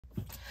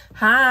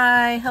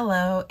Hi,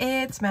 hello,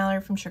 it's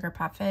Mallory from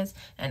Pop Fizz,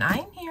 and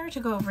I'm here to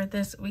go over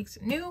this week's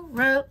new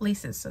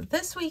releases. So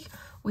this week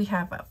we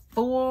have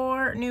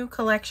 4 new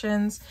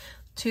collections,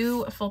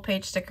 2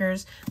 full-page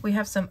stickers. We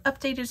have some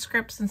updated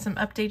scripts and some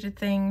updated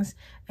things,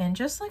 and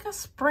just like a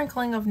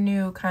sprinkling of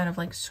new kind of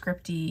like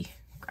scripty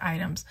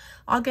items.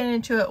 I'll get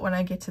into it when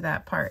I get to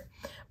that part.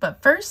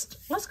 But first,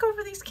 let's go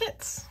over these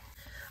kits.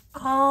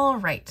 All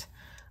right,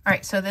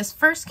 so this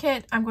first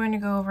kit I'm going to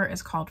go over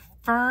is called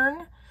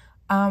Fern.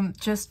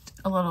 Just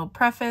a little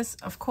preface,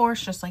 of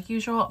course, just like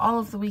usual, all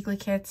of the weekly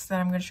kits that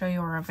I'm going to show you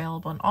are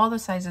available in all the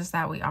sizes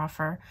that we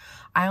offer.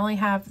 I only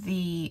have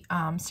the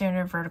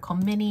standard vertical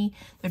mini,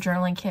 the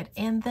journaling kit,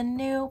 and the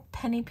new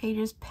Penny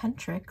Pages Pen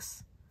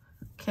Tricks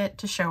kit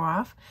to show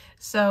off.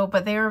 So,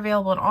 but they are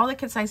available in all the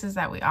kit sizes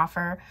that we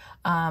offer.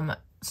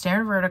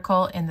 Standard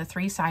vertical in the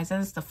 3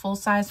 sizes, the full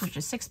size, which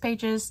is 6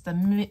 pages,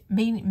 the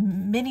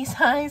mini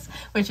size,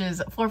 which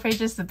is 4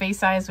 pages, the base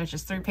size, which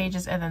is 3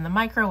 pages, and then the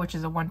micro, which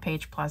is a 1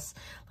 page plus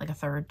like a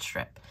 3rd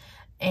strip.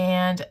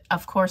 And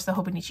of course, the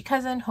Hobonichi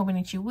Cousin,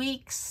 Hobonichi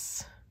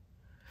Weeks,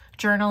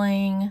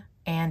 journaling,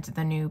 and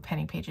the new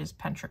Penny Pages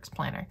Pen Tricks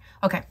planner.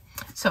 Okay,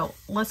 so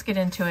let's get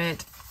into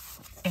it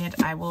and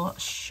I will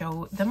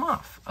show them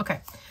off.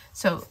 Okay,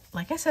 so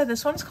like I said,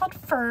 this one's called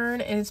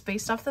Fern. It's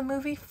based off the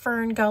movie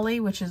Fern Gully,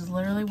 which is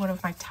literally one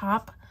of my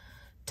top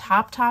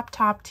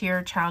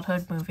tier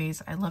childhood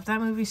movies. I love that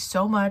movie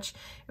so much.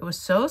 It was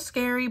so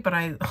scary, but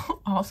I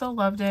also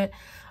loved it.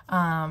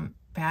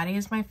 Batty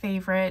is my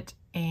favorite,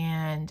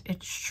 and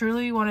it's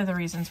truly one of the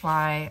reasons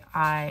why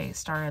I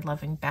started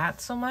loving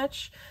bats so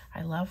much.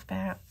 I love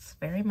bats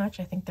very much.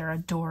 I think they're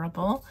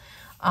adorable.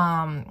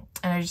 And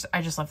I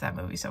just love that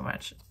movie so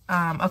much.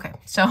 Okay,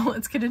 so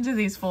let's get into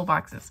these full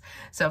boxes.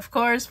 So of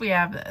course we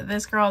have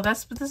this girl.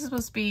 This is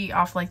supposed to be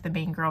off like the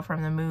main girl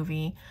from the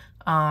movie.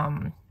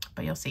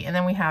 But you'll see. And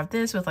then we have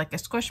this with like a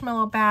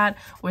Squishmallow bat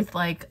with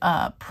like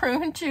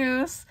prune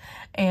juice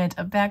and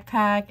a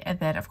backpack. And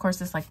then of course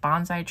this like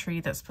bonsai tree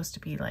that's supposed to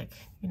be like,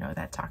 you know,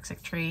 that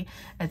toxic tree.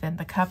 And then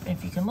the cup, and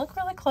if you can look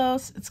really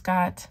close, it's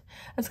got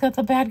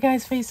the bad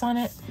guy's face on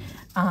it.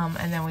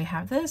 And then we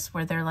have this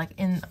where they're like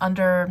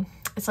under,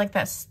 it's like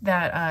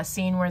that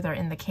scene where they're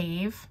in the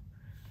cave.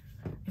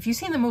 If you've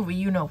seen the movie,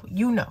 you know.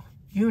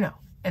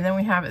 And then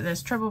we have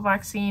this triple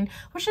box scene,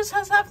 which just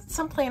has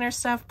some planner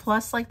stuff,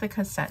 plus like the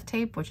cassette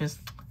tape, which is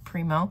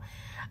primo.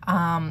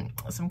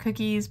 Some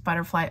cookies,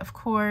 butterfly, of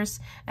course.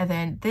 And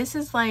then this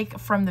is like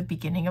from the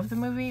beginning of the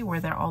movie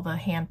where they're all the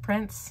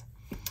handprints.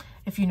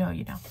 If you know,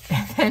 you know.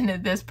 And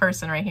then this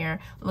person right here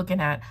looking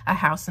at a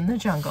house in the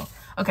jungle.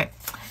 Okay,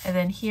 and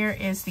then here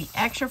is the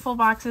extra full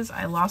boxes.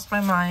 I lost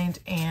my mind,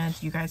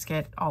 and you guys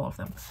get all of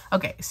them.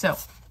 Okay, so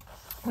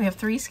we have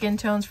 3 skin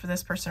tones for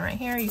this person right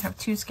here. You have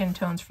 2 skin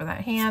tones for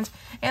that hand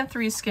and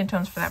 3 skin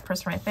tones for that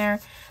person right there.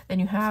 Then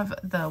you have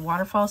the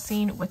waterfall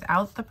scene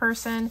without the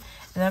person. And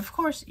then of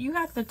course you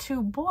got the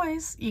 2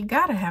 boys. You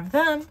gotta have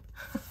them.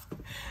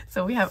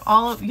 So we have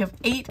you have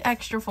 8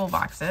 extra full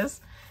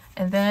boxes.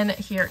 And then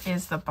here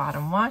is the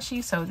bottom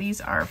washi. So these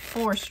are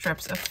 4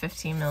 strips of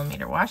 15mm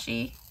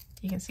washi.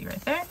 You can see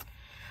right there.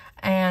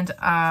 And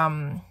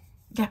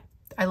yeah,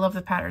 I love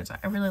the patterns.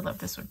 I really love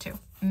this one too.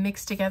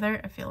 Mixed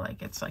together, I feel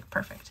like it's like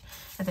perfect.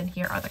 And then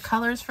here are the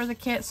colors for the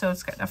kit. So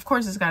it's got, of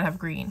course, it's got to have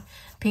green,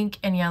 pink,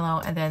 and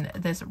yellow, and then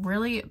this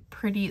really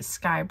pretty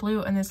sky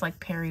blue and this like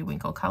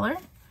periwinkle color.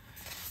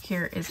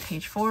 Here is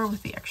page 4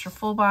 with the extra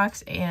full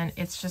box, and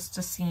it's just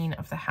a scene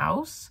of the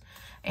house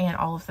and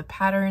all of the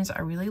patterns.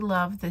 I really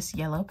love this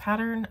yellow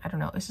pattern. I don't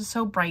know, it's just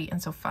so bright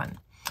and so fun.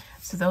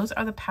 So those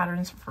are the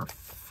patterns for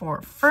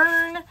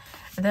Fern.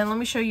 And then let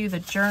me show you the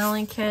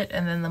journaling kit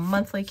and then the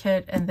monthly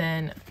kit, and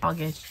then I'll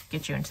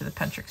get you into the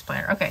Pen Tricks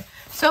planner. Okay,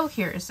 so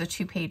here is the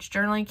 2-page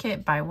journaling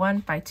kit. Buy 1,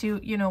 buy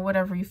 2, you know,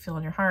 whatever you feel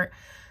in your heart.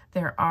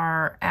 There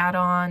are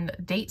add-on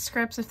date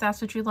scripts if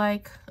that's what you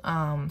like.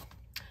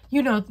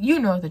 You know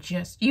the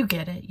gist. You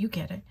get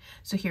it.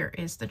 So here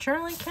is the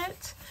journaling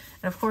kit.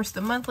 And of course,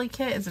 the monthly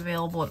kit is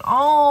available in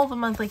all the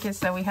monthly kits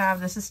that we have.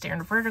 This is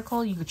standard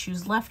vertical. You could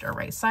choose left or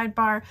right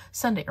sidebar,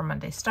 Sunday or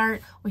Monday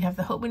start. We have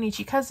the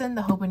Hobonichi Cousin,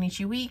 the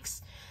Hobonichi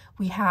Weeks.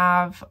 We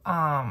have,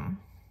 and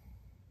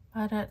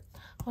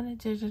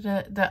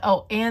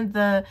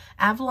the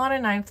Avalon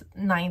and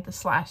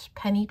Ninth /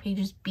 Penny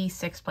Pages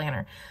B6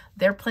 planner.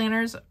 Their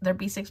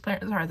B6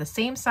 planners are the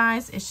same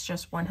size. It's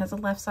just one has a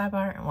left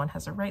sidebar and one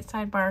has a right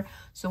sidebar.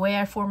 So the way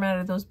I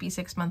formatted those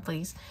B6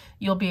 monthlies,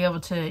 you'll be able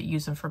to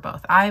use them for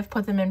both. I've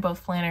put them in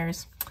both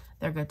planners.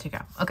 They're good to go.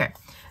 Okay,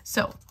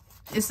 so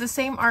it's the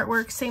same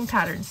artwork, same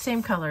patterns,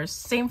 same colors,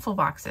 same full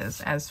boxes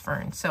as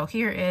Fern. So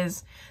here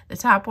is the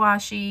top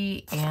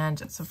washi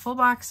and some full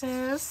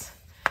boxes.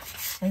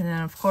 And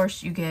then of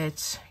course you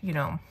get, you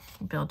know,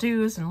 bill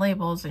dues and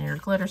labels and your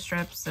glitter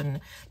strips and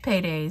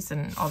paydays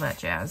and all that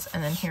jazz.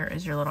 And then here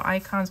is your little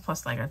icons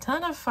plus like a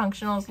ton of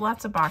functionals,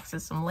 lots of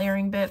boxes, some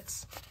layering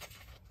bits.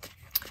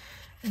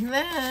 And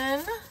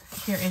then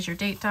here is your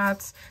date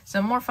dots,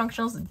 some more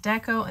functionals,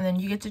 deco, and then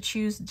you get to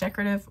choose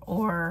decorative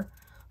or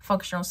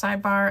functional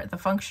sidebar. The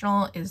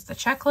functional is the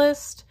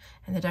checklist,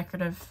 and the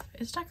decorative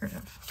is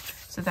decorative.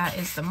 So that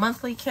is the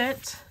monthly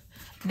kit.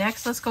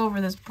 Next, let's go over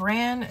this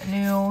brand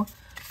new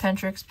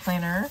Pentrix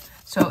planner.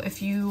 So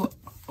if you,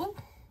 ooh,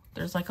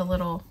 there's like a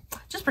little,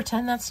 just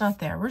pretend that's not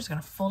there. We're just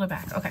gonna fold it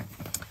back. Okay.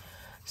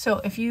 So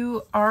if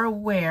you are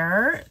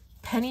aware,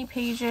 Penny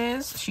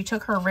Pages, she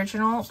took her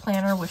original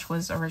planner, which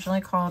was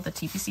originally called the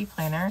TPC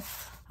planner.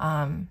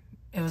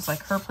 It was like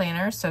her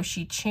planner. So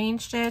she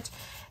changed it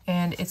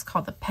and it's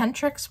called the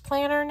Pentrix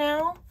planner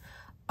now.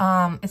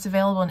 It's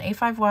available in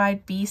A5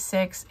 wide,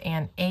 B6,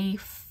 and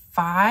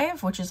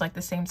A5, which is like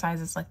the same size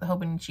as like the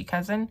Hobonichi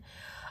cousin.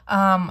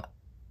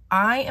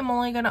 I am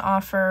only going to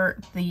offer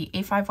the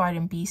A5 wide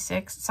and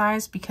B6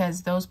 size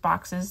because those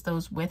boxes,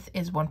 those width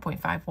is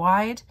 1.5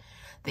 wide.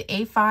 The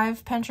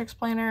A5 Pentrix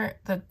planner,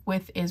 the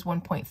width is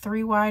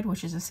 1.3 wide,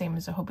 which is the same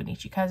as a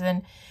Hobonichi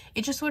cousin.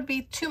 It just would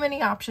be too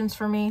many options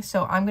for me,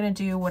 so I'm going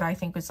to do what I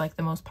think was like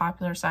the most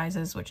popular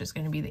sizes, which is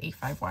going to be the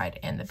A5 wide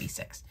and the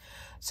B6.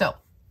 So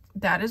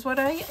that is what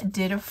I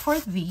did for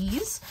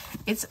these.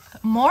 It's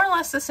more or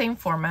less the same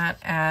format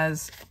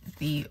as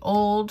the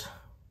old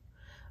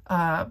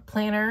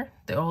planner,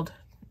 the old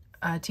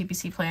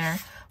TPC planner,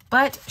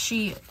 but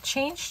she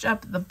changed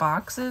up the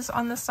boxes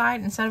on the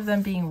side. Instead of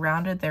them being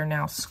rounded, they're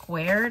now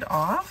squared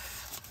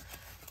off.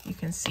 You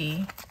can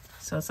see,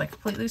 so it's like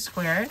completely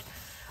squared.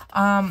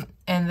 And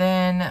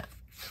then,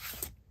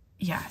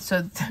 yeah,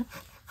 so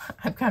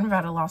I'm kind of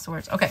at a loss of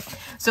words. Okay,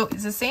 so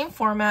it's the same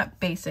format,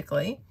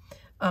 basically.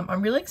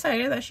 I'm really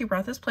excited that she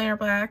brought this planner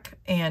back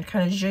and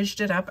kind of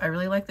zhuzhed it up. I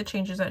really like the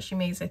changes that she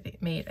made. I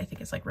think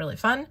it's like really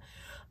fun.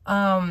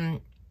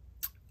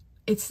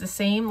 It's the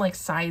same like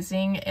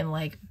sizing and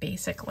like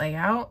basic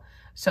layout,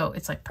 so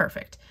it's like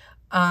perfect.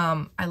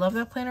 I love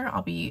that planner.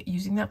 I'll be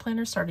using that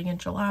planner starting in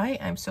July.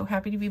 I'm so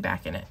happy to be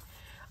back in it.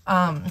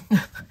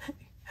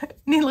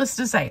 Needless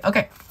to say.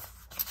 Okay,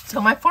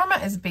 so my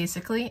format is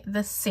basically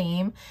the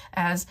same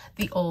as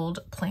the old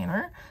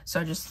planner, so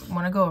I just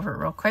want to go over it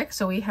real quick.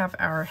 So we have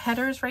our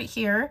headers right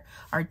here,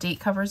 our date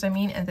covers, I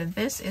mean, and then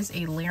this is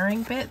a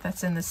layering bit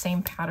that's in the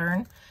same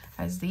pattern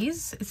as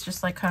these. It's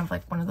just like kind of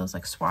like one of those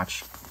like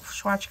swatch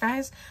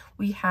guys.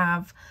 We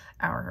have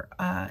our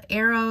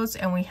arrows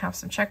and we have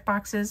some check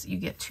boxes. You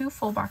get 2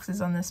 full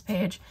boxes on this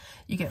page.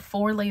 You get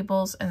 4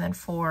 labels and then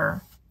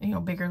 4, you know,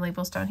 bigger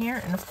labels down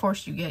here. And of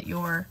course you get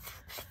your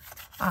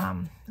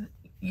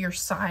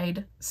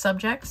side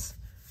subjects.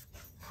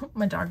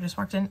 My dog just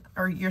walked in,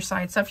 or your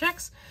side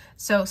subjects.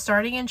 So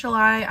starting in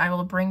July, I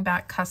will bring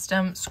back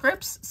custom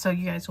scripts, so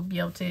you guys will be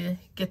able to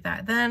get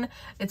that then.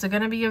 It's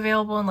going to be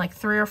available in like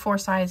 3 or 4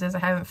 sizes. I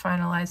haven't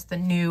finalized the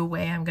new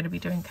way I'm going to be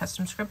doing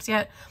custom scripts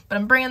yet, but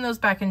I'm bringing those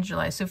back in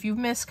July. So if you've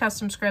missed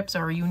custom scripts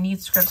or you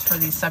need scripts for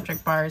these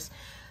subject bars,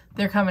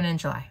 they're coming in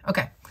July.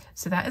 Okay,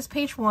 so that is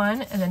page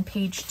 1, and then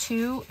page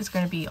 2 is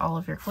going to be all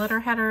of your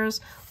glitter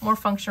headers, more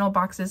functional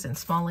boxes and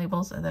small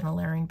labels, and then a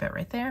layering bit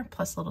right there,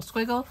 plus a little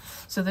squiggle.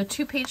 So the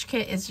 2-page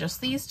kit is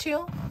just these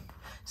 2.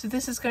 So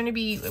this is going to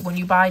be, when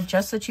you buy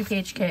just the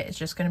 2-page kit, it's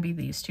just going to be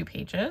these 2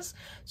 pages.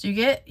 So you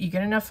get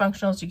enough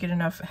functionals, you get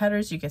enough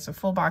headers, you get some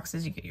full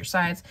boxes, you get your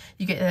sides,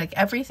 you get like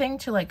everything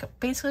to like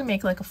basically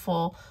make like a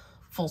full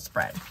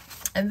spread.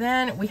 And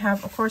then we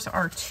have, of course,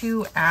 our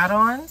 2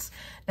 add-ons.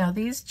 Now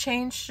these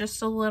changed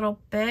just a little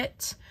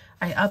bit.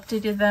 I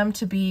updated them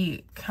to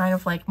be kind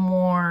of like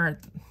more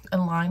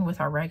in line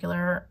with our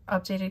regular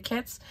updated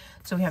kits.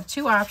 So we have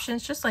 2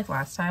 options, just like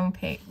last time.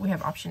 We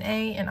have option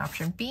A and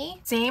option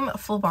B. Same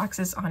full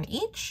boxes on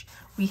each.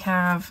 We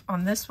have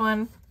on this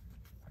one,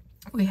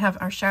 we have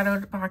our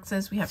shadowed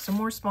boxes. We have some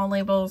more small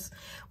labels.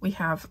 We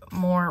have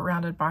more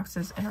rounded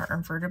boxes and our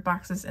inverted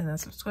boxes, and then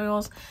some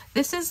squiggles.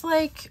 This is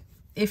like,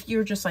 if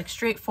you're just like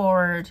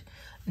straightforward,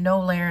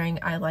 no layering,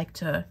 I like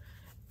to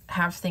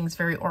have things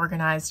very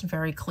organized and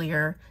very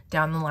clear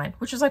down the line,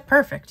 which is like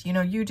perfect. You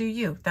know, you do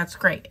you. That's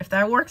great. If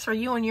that works for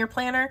you and your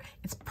planner,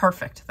 it's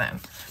perfect then.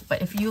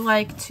 But if you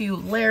like to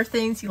layer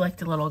things, you like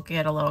to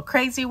get a little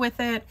crazy with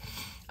it,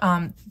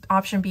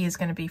 option B is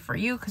going to be for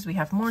you because we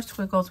have more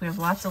squiggles. We have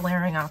lots of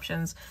layering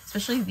options,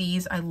 especially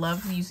these. I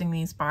love using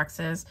these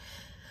boxes.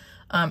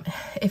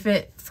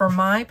 For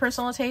my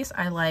personal taste,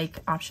 I like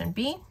option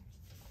B,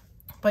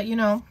 but you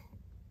know,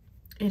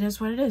 it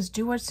is what it is.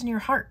 Do what's in your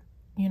heart,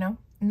 you know?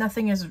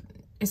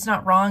 It's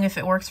not wrong if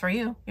it works for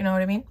you. You know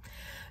what I mean?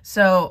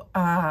 So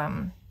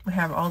we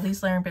have all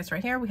these layering bits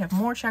right here. We have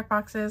more check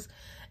boxes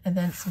and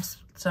then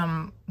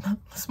some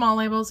small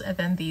labels and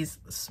then these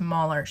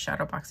smaller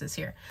shadow boxes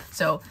here.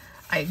 So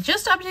I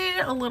just updated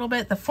it a little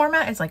bit. The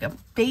format is like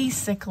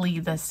basically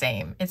the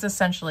same. It's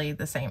essentially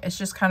the same. It's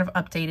just kind of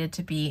updated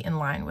to be in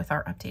line with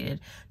our updated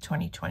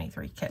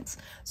 2023 kits.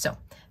 So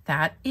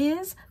that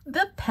is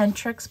the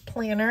Pentrix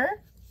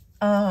Planner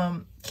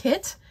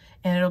kit.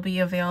 And it'll be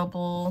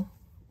available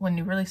when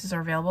new releases are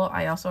available.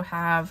 I also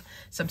have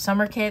some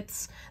summer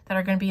kits that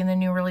are going to be in the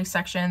new release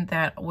section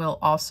that will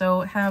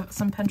also have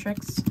some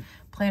Pentrix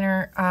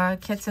planner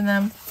kits in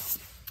them.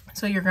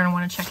 So you're going to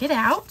want to check it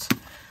out.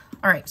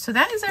 All right, so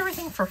that is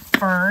everything for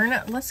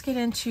Fern. Let's get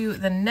into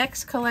the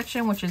next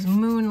collection, which is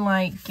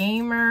Moonlight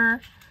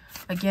Gamer.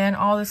 Again,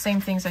 all the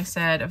same things I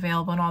said,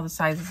 available in all the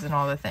sizes and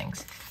all the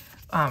things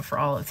for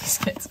all of these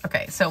kits.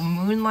 Okay, so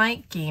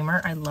Moonlight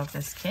Gamer. I love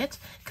this kit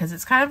because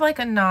it's kind of like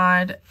a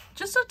nod,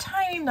 just a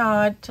tiny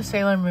nod to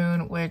Sailor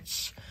Moon,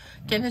 which,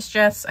 goodness,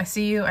 Jess, I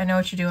see you, I know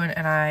what you're doing,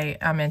 and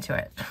I'm into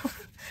it.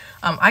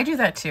 I do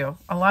that too.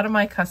 A lot of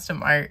my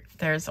custom art,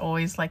 there's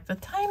always like the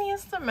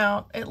tiniest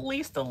amount, at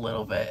least a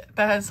little bit,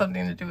 that has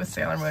something to do with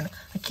Sailor Moon.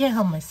 I can't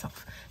help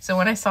myself. So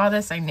when I saw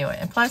this, I knew it.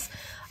 And plus,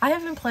 I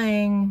have been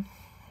playing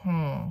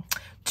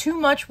too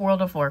much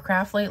World of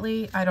Warcraft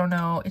lately. I don't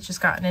know. It's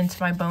just gotten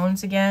into my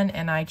bones again,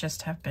 and I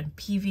just have been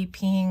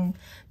PvPing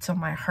till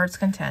my heart's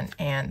content.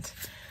 And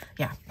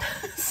yeah,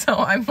 so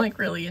I'm like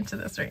really into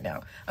this right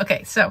now.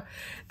 Okay, so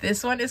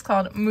this one is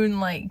called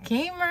Moonlight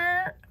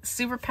Gamer.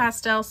 Super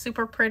pastel,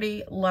 super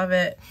pretty, love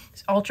it.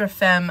 It's ultra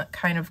femme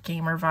kind of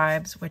gamer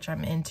vibes, which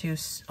I'm into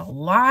a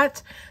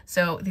lot.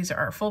 So these are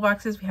our full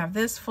boxes. We have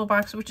this full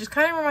box, which is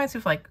kind of reminds me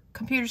of like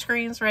computer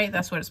screens, right?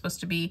 That's what it's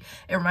supposed to be.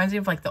 It reminds me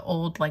of like the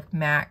old like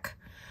Mac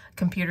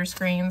computer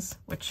screens,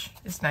 which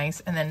is nice.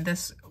 And then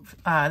this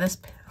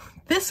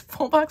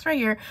full box right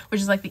here,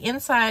 which is like the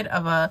inside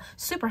of a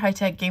super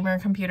high-tech gamer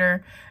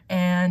computer,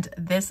 and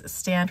this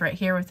stand right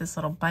here with this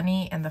little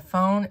bunny and the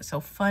phone. So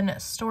fun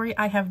story,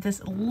 I have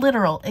this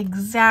literal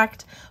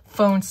exact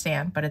phone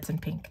stand, but it's in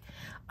pink,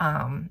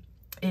 on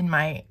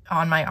my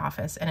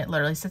office, and it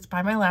literally sits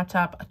by my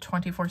laptop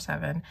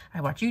 24/7. I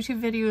watch YouTube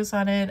videos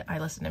on it, I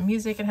listen to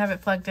music and have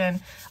it plugged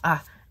in.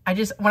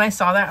 When I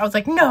saw that, I was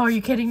like, no, are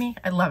you kidding me?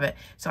 I love it.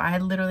 So I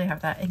literally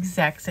have that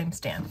exact same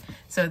stand.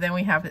 So then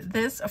we have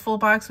this full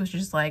box, which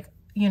is like,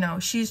 you know,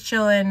 she's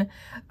chilling,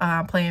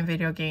 playing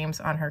video games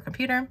on her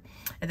computer.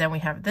 And then we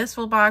have this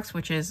full box,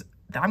 which is,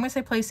 I'm going to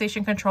say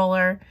PlayStation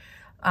controller.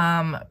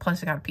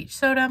 Plus I got a peach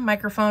soda,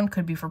 microphone,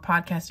 could be for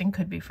podcasting,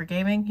 could be for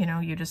gaming, you know,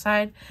 you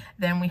decide.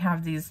 Then we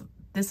have these,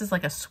 this is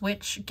like a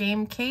Switch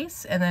game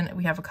case, and then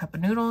we have a cup of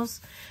noodles,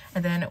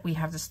 and then we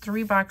have this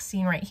 3-box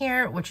scene right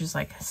here, which is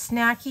like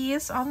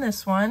snackies on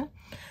this one.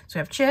 So we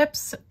have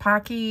chips,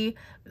 Pocky,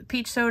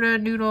 peach soda,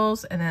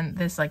 noodles, and then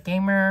this like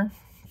gamer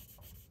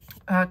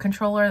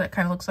controller that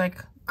kind of looks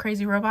like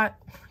Crazy Robot.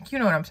 You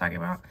know what I'm talking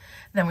about.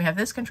 Then we have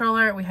this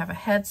controller, we have a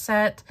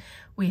headset,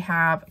 we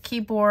have a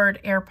keyboard,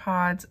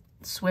 AirPods,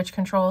 Switch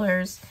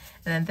controllers,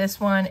 and then this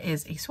one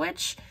is a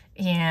Switch,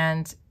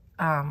 and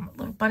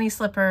little bunny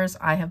slippers.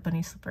 I have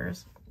bunny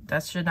slippers.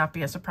 That should not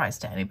be a surprise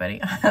to anybody.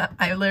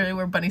 I literally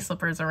wear bunny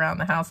slippers around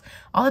the house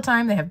all the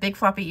time. They have big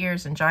floppy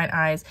ears and giant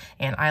eyes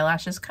and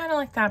eyelashes, kind of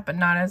like that, but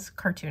not as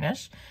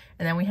cartoonish.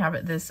 And then we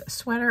have this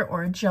sweater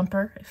or a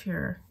jumper, if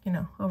you're, you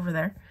know, over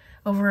there,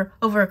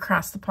 over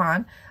across the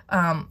pond,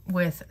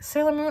 with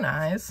Sailor Moon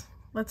eyes.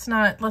 Let's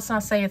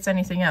not say it's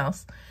anything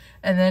else.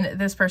 And then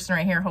this person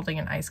right here holding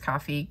an iced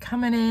coffee,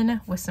 coming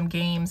in with some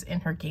games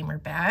in her gamer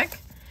bag.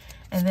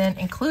 And then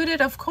included,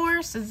 of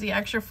course, is the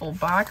extra full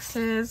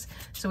boxes.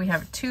 So we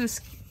have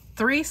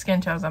three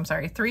skin tones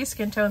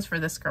for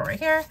this girl right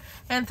here,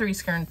 and three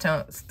skin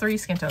tones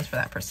for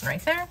that person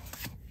right there.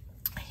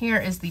 Here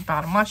is the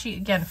bottom washi.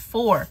 Again,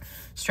 4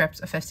 strips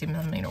of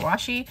 50mm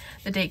washi.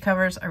 The date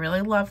covers, I really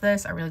love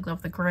this. I really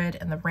love the grid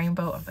and the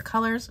rainbow of the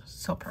colors.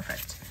 So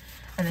perfect.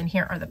 And then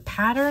here are the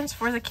patterns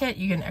for the kit.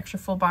 You get an extra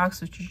full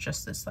box, which is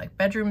just this like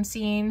bedroom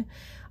scene.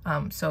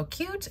 So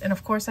cute. And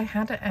of course I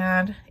had to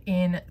add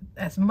in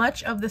as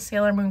much of the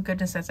Sailor Moon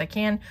goodness as I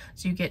can.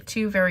 So you get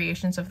 2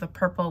 variations of the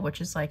purple, which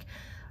is like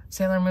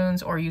Sailor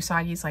Moon's or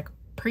Usagi's like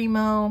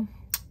primo,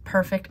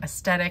 perfect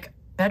aesthetic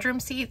bedroom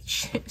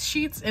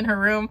sheets in her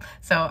room.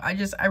 So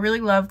I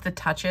really love the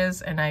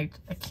touches, and I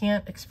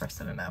can't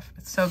express it enough.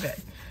 It's so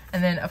good.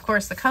 And then of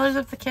course the colors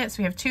of the kit. So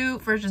we have 2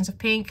 versions of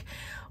pink.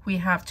 We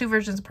have 2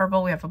 versions of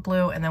purple. We have a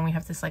blue, and then we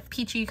have this like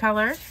peachy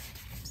color.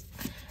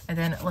 And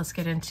then let's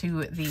get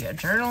into the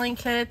journaling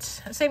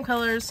kit. Same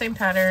colors, same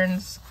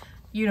patterns.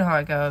 You know how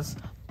it goes.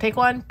 Pick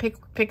one,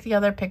 pick the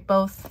other, pick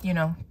both. You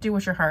know, do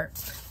what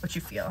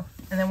you feel.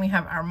 And then we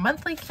have our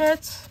monthly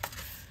kit.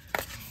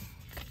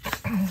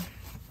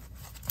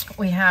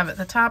 We have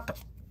the top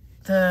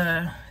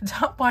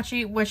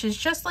washi, which is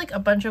just like a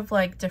bunch of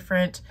like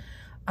different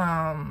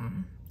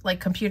like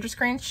computer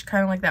screens,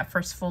 kind of like that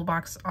first full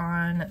box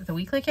on the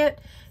weekly kit.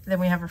 And then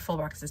we have our full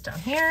boxes down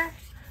here.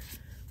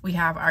 We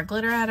have our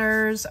glitter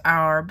adders,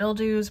 our bill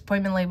dues,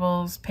 appointment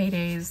labels,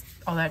 paydays,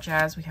 all that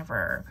jazz. We have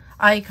our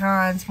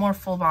icons, more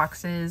full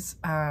boxes,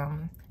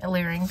 and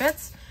layering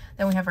bits.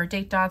 Then we have our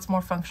date dots,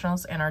 more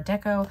functionals, and our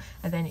deco.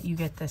 And then you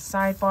get this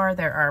sidebar.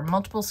 There are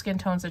multiple skin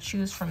tones to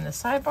choose from the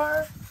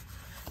sidebar.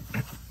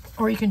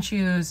 Or you can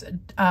choose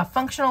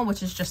functional,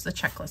 which is just the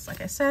checklist,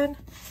 like I said.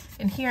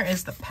 And here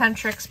is the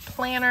Pentrix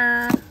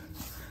planner.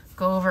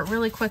 Go over it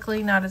really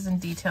quickly, not as in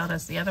detailed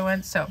as the other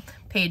one. So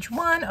page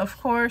 1,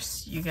 of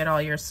course, you get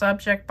all your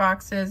subject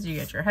boxes, you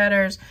get your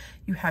headers,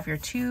 you have your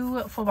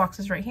 2 full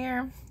boxes right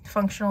here,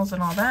 functionals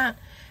and all that.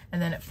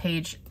 And then at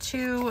page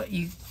 2,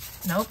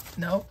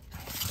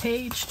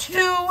 page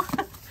 2,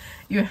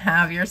 You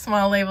have your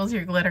small labels,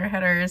 your glitter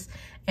headers,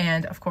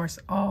 and of course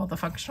all the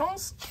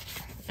functionals.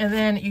 And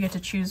then you get to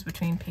choose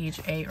between page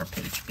A or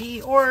page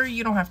B, or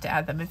you don't have to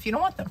add them if you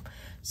don't want them.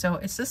 So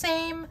it's the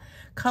same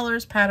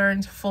colors,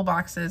 patterns, full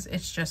boxes.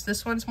 It's just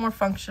this one's more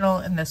functional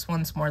and this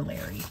one's more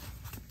Larry.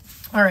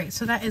 All right,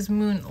 so that is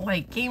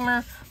Moonlight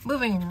Gamer.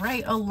 Moving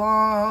right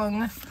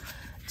along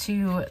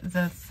to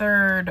the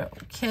third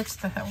kit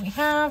that we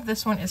have.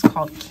 This one is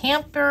called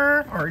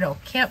Campfire.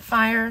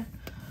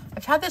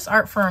 I've had this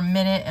art for a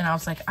minute and I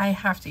was like, I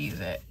have to use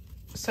it.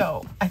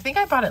 So I think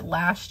I bought it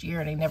last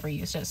year and I never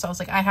used it. So I was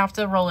like, I have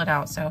to roll it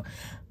out. So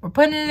we're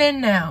putting it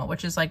in now,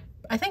 which is like,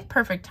 I think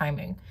perfect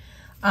timing.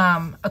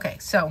 Okay,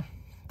 so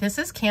this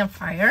is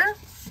Campfire.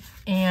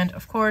 And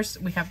of course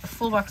we have the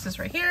full boxes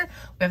right here.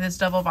 We have this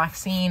double box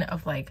scene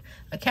of like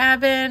a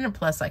cabin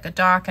plus like a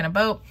dock and a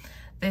boat.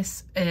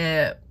 This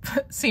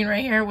scene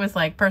right here with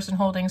like person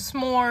holding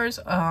s'mores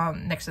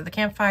next to the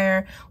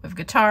campfire with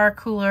guitar,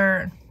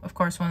 cooler, of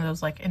course one of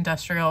those like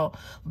industrial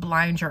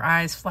blind your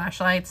eyes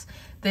flashlights.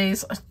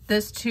 This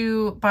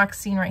two box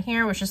scene right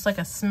here was just like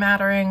a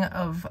smattering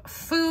of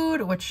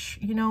food, which,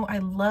 you know, I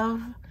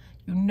love.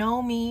 You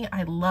know me,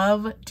 I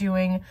love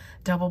doing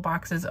double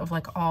boxes of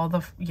like all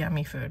the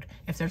yummy food.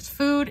 If there's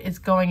food, it's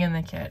going in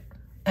the kit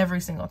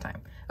every single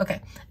time. Okay,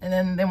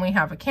 and then we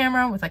have a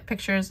camera with like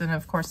pictures and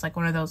of course like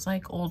one of those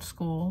like old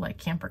school like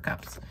camper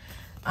cups.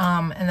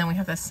 And then we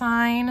have the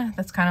sign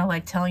that's kind of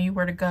like telling you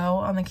where to go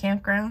on the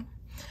campground.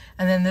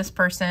 And then this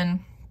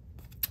person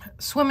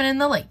swimming in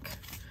the lake.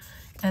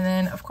 And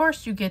then of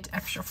course you get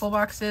extra full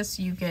boxes.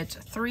 You get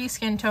 3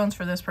 skin tones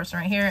for this person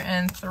right here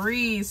and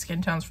 3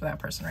 skin tones for that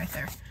person right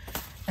there.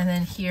 And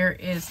then here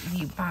is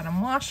the bottom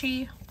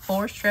washi,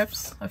 4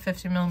 strips of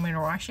 50mm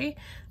washi.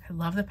 I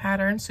love the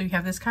pattern. So you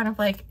have this kind of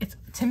like, it's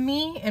to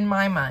me in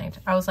my mind,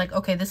 I was like,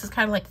 okay, this is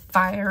kind of like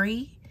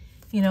fiery,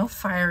 you know,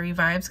 fiery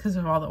vibes because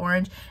of all the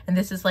orange. And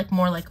this is like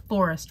more like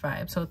forest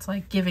vibes. So it's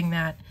like giving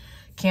that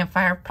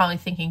campfire, probably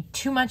thinking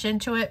too much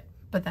into it,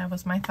 but that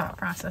was my thought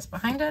process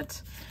behind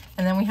it.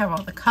 And then we have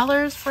all the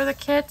colors for the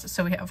kit.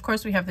 So we have, of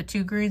course, we have the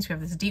 2 greens. We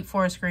have this deep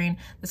forest green,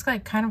 this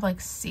like kind of like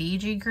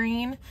sagey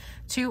green,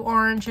 2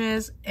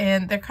 oranges,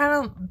 and they're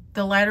kind of,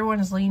 the lighter one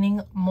is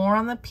leaning more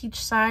on the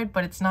peach side,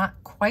 but it's not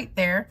quite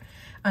there.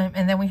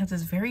 And then we have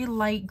this very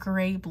light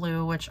gray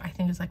blue, which I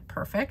think is like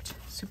perfect,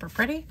 super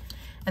pretty.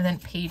 And then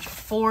page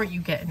 4, you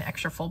get an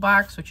extra full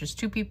box, which is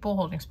 2 people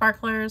holding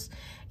sparklers.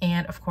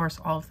 And of course,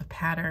 all of the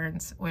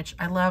patterns, which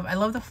I love. I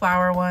love the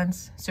flower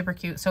ones, super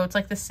cute. So it's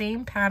like the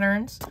same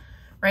patterns,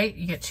 right?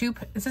 You get 2,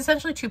 it's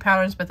essentially 2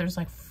 patterns, but there's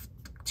like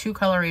 2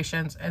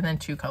 colorations and then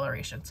 2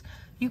 colorations.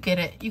 You get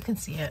it, you can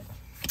see it.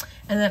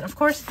 And then of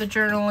course the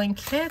journaling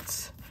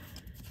kit,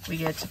 we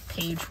get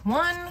page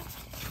 1,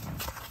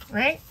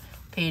 right?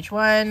 Page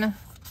 1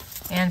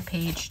 and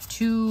page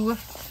 2.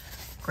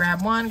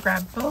 Grab one,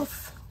 grab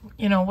both,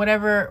 you know,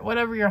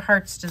 whatever your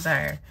heart's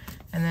desire.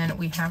 And then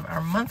we have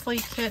our monthly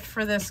kit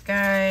for this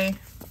guy.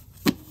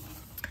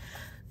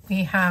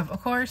 We have,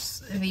 of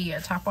course, the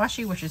top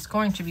washi, which is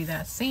going to be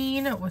that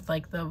scene with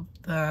like the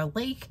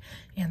lake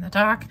and the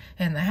dock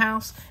and the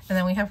house. And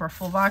then we have our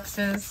full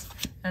boxes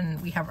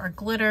and we have our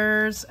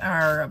glitters,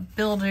 our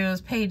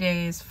build-dos,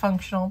 paydays,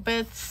 functional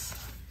bits.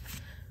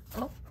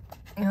 Oh,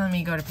 and let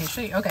me go to page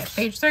 3. Okay,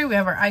 page 3, we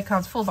have our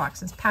icons, full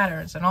boxes,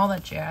 patterns, and all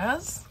that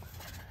jazz.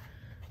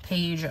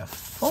 Page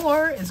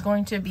 4 is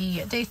going to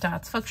be date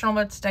dots, functional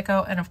bits,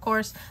 deco, and of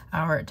course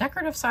our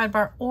decorative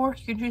sidebar, or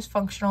you can choose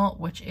functional,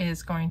 which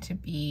is going to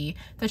be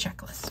the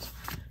checklist.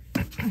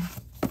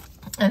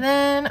 And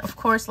then of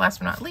course, last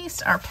but not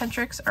least, our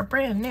Pentrix, our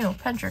brand new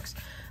Pentrix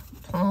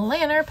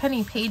planner,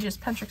 Penny Pages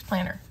Pentrix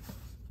planner.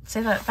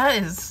 Say that,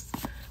 that is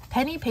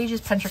Penny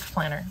Pages Pentrix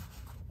planner.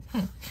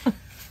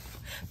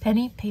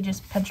 Penny Pages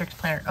Pentrix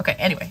planner. Okay,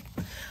 anyway.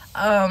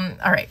 All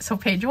right, so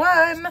page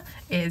 1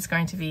 is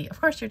going to be, of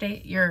course, your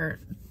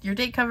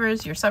date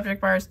covers, your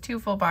subject bars, 2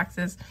 full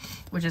boxes,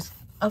 which is,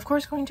 of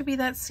course, going to be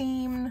that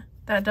scene,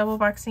 that double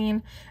box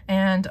scene,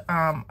 and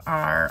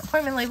our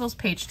appointment labels.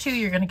 Page 2,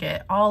 you're going to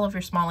get all of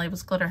your small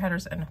labels, glitter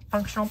headers, and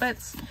functional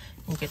bits.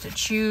 You get to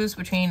choose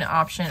between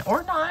option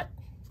or not.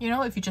 You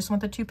know, if you just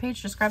want the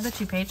 2-page, just grab the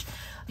 2-page.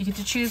 You get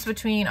to choose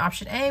between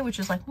option A, which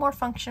is like more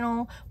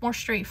functional, more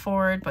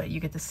straightforward, but you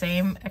get the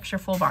same extra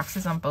full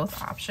boxes on both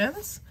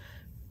options.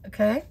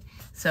 Okay,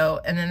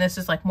 so, and then this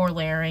is like more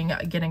layering,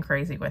 getting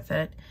crazy with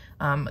it,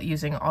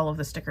 using all of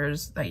the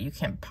stickers that you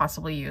can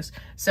possibly use.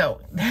 So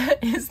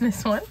that is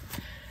this one.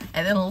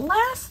 And then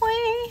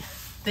lastly,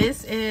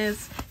 this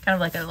is kind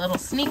of like a little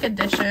sneak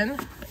edition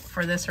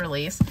for this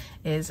release,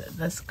 is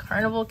this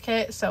carnival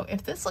kit. So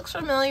if this looks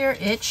familiar,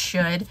 it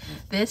should.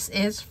 This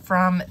is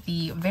from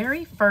the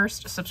very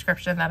first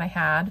subscription that I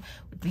had,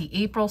 the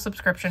April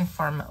subscription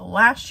from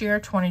last year,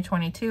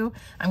 2022.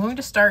 I'm going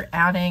to start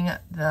adding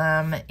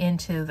them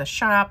into the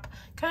shop,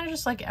 kind of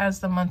just like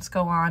as the months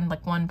go on,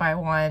 like one by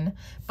one,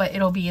 but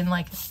it'll be in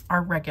like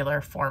our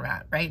regular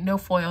format, right? No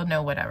foil,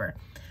 no whatever.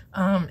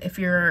 If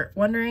you're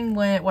wondering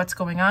what's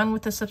going on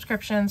with the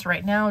subscriptions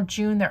right now,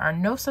 June, there are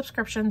no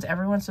subscriptions.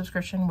 Everyone's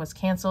subscription was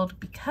canceled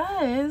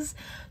because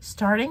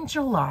starting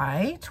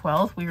July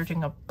 12th, we are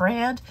doing a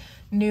brand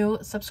new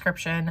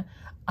subscription.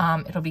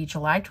 It'll be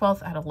July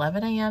 12th at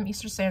 11 a.m.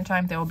 Eastern Standard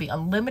Time. There will be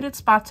unlimited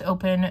spots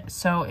open,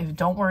 so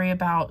don't worry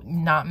about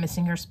not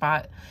missing your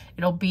spot.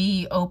 It'll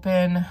be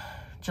open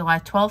July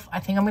 12th. I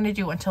think I'm going to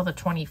do until the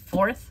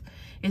 24th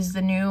is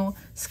the new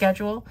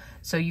schedule.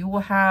 So you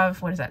will have,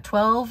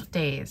 12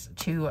 days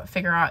to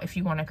figure out if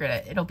you want to get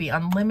it. It'll be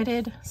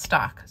unlimited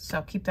stock,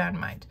 so keep that in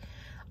mind.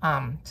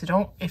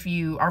 So if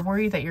you are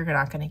worried that you're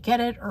not going to get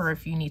it, or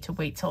if you need to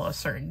wait till a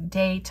certain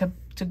day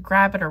to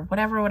grab it or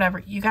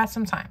whatever, you got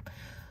some time.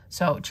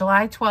 So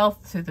July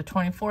 12th through the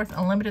 24th,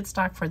 unlimited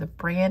stock for the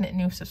brand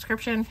new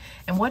subscription.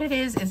 And what it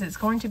is it's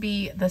going to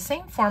be the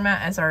same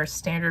format as our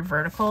standard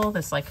vertical,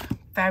 this like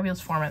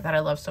fabulous format that I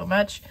love so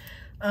much.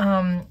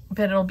 But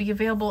it'll be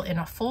available in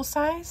a full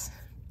size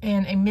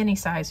and a mini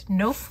size,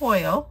 no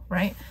foil,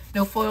 right?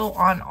 No foil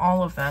on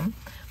all of them,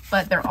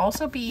 but there'll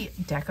also be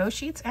deco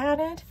sheets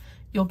added.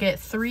 You'll get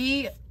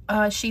 3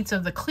 sheets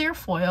of the clear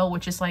foil,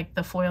 which is like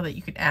the foil that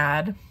you could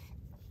add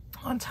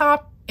on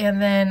top.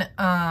 And then,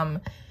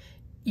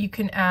 you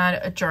can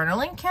add a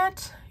journaling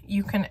kit.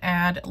 You can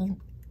add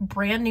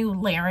brand new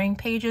layering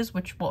pages,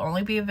 which will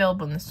only be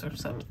available in the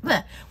subscription.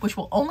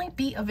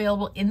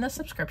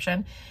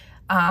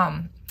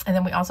 And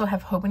then we also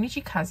have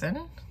Hobonichi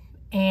Cousin,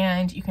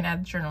 and you can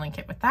add the journaling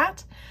kit with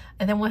that.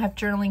 And then we'll have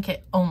journaling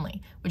kit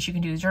only, which you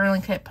can do the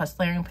journaling kit plus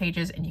layering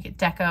pages, and you get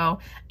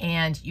deco,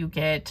 and you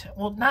get,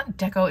 well, not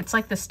deco, it's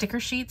like the sticker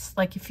sheets.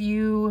 Like if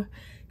you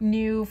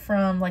knew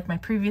from like my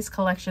previous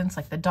collections,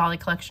 like the Dolly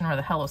collection or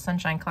the Hello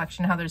Sunshine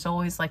collection, how there's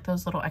always like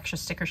those little extra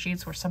sticker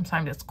sheets where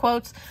sometimes it's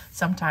quotes,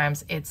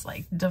 sometimes it's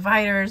like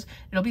dividers.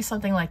 It'll be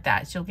something like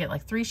that. So you'll get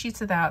like 3 sheets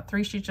of that,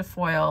 3 sheets of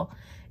foil,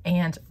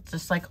 and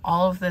just like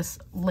all of this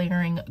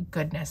layering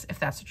goodness, if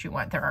that's what you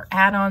want. There are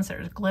add-ons,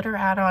 there's glitter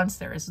add-ons,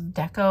 there is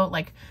deco,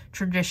 like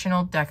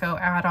traditional deco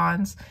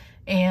add-ons,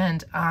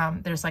 and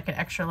there's like an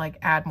extra like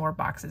add more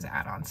boxes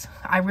add-ons.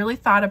 I really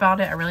thought about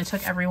it. I really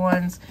took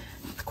everyone's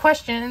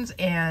questions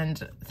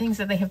and things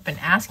that they have been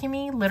asking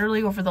me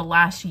literally over the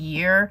last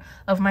year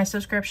of my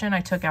subscription.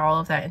 I took all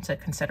of that into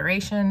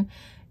consideration,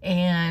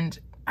 and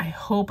I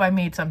hope I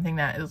made something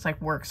that is like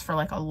works for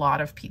like a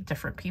lot of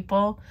different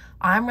people.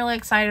 I'm really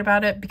excited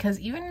about it because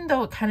even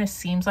though it kind of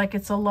seems like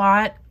it's a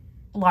lot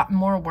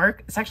more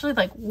work, it's actually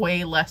like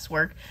way less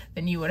work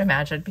than you would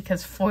imagine,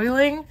 because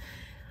foiling,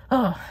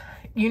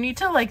 you need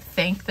to like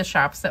thank the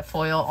shops that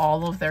foil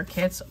all of their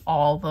kits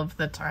all of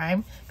the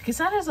time, because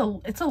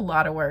it's a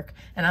lot of work,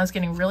 and I was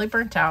getting really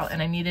burnt out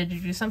and I needed to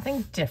do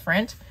something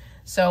different.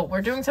 So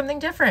we're doing something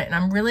different, and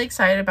I'm really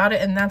excited about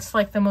it, and that's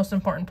like the most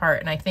important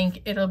part. And I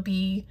think it'll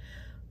be,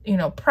 you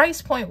know,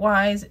 price point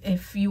wise,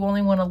 if you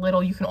only want a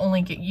little, you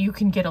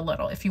can get a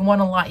little. If you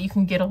want a lot, you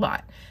can get a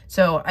lot.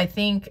 So I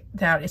think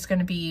that it's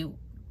going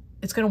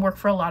to work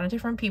for a lot of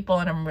different people,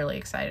 and I'm really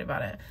excited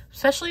about it.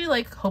 Especially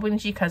like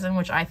Hobonichi Cousin,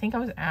 which I think I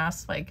was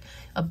asked like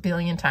a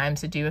billion times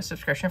to do a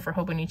subscription for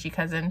Hobonichi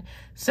Cousin.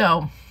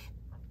 So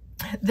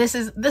this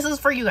is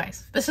for you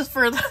guys. This is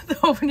for the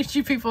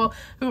Hobonichi people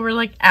who were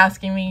like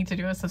asking me to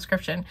do a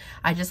subscription.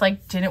 I just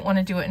like didn't want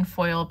to do it in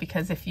foil,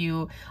 because if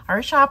you are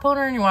a shop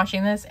owner and you're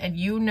watching this, and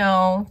you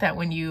know that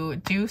when you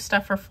do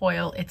stuff for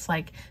foil, it's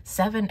like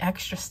 7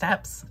 extra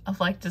steps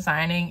of like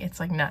designing. It's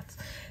like nuts.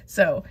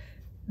 So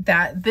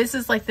this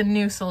is like the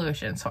new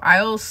solution. So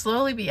I will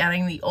slowly be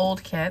adding the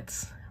old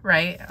kits,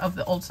 right, of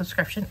the old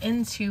subscription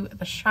into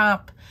the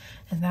shop,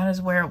 and that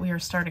is where we are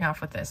starting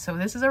off with this. So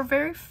this is our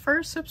very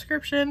first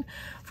subscription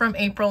from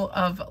April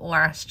of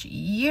last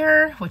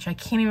year, which I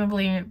can't even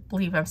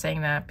believe I'm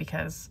saying that,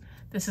 because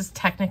this is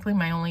technically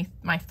my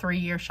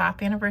 3-year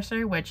shop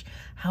anniversary, which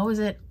how is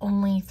it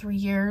only 3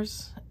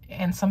 years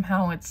and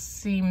somehow it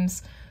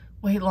seems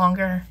way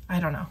longer? I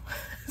don't know.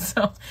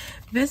 So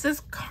this is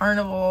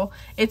Carnival.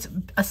 It's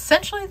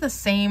essentially the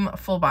same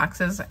full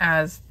boxes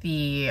as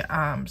the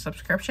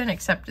subscription,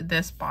 except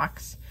this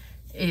box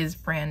is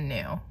brand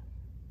new.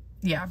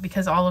 Yeah,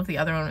 because all of the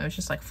other one was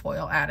just like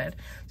foil added.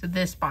 So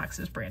this box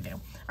is brand new.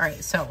 All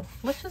right, so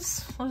let's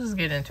just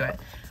get into it.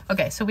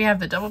 Okay, so we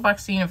have the double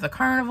box scene of the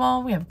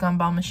Carnival. We have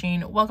Gumball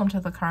Machine, Welcome to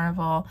the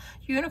Carnival,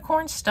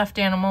 Unicorn Stuffed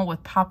Animal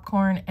with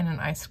popcorn and an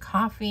iced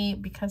coffee,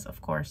 because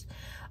of course,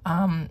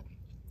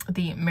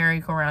 the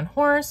merry-go-round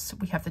horse.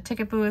 We have the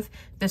ticket booth,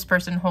 this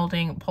person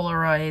holding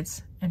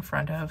Polaroids in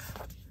front of,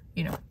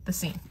 you know, the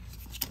scene.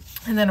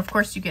 And then of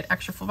course you get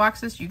extra full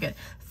boxes. You get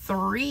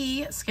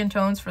 3 skin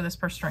tones for this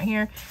person right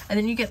here, and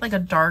then you get like a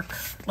dark,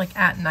 like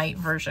at night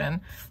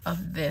version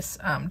of this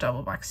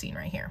double box scene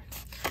right here.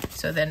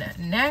 So then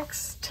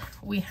next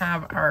we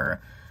have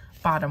our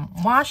bottom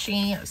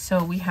washi.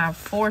 So we have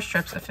 4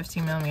 strips of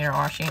 15mm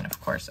washi, and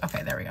of course,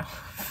 okay, there we go,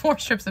 4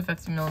 strips of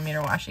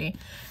 15mm washi,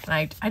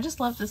 and I just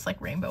love this like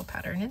rainbow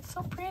pattern. It's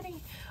so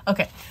pretty.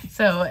 Okay,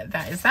 so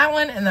that is that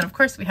one, and then of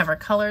course we have our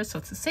colors. So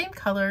it's the same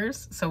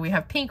colors. So we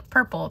have pink,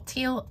 purple,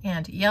 teal,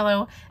 and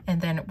yellow,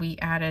 and then we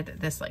added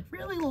this like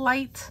really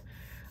light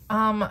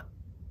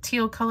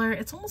teal color.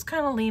 It's almost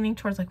kind of leaning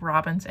towards like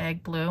robin's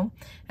egg blue,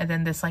 and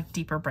then this like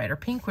deeper, brighter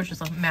pink, which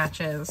is like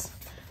matches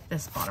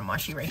this bottom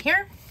washi right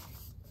here.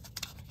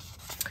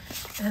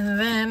 And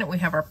then we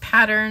have our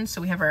patterns.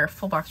 So we have our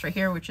full box right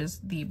here, which is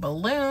the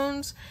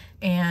balloons,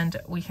 and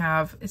we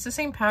have, it's the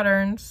same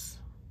patterns.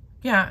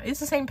 Yeah, it's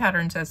the same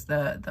patterns as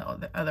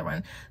the other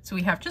one. So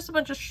we have just a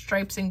bunch of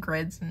stripes and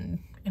grids and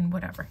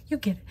whatever. You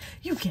get it.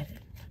 You get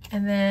it.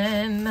 And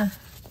then,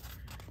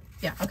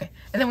 yeah, okay.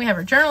 And then we have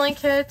our journaling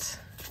kit,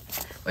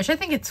 which I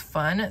think it's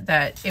fun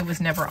that it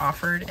was never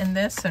offered in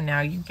this. So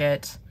now you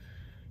get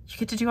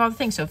to do all the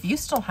things. So if you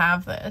still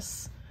have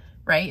this,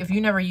 right? If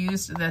you never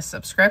used this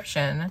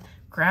subscription,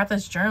 grab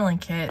this journaling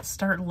kit,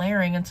 start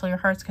layering until your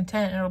heart's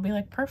content, and it'll be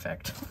like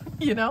perfect,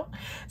 you know?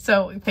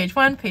 So page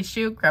 1, page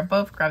 2, grab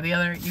both, grab the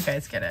other, you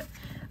guys get it.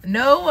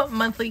 No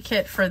monthly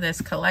kit for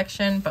this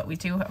collection, but we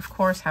do, of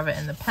course, have it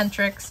in the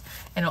Pentrix,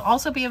 and it'll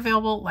also be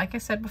available, like I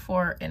said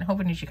before, in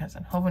Hobonichi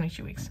Cousin,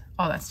 Hobonichi Weeks,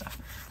 all that stuff.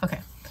 Okay,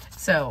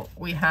 so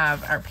we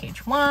have our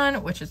page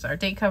 1, which is our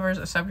date covers,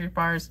 our subject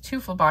bars, 2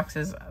 full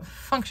boxes of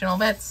functional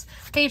bits.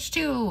 Page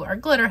 2, our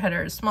glitter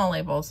headers, small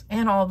labels,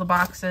 and all the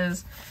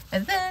boxes.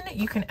 And then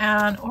you can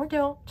add, or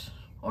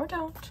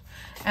don't,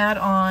 add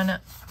on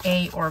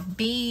A or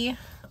B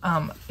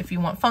if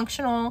you want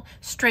functional,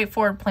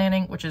 straightforward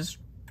planning, which is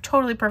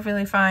totally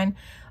perfectly fine.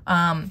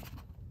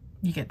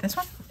 You get this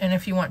one. And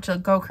if you want to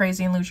go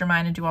crazy and lose your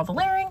mind and do all the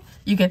layering,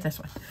 you get this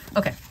one.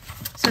 Okay,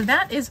 so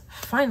that is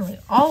finally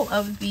all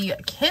of the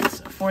kits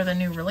for the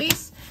new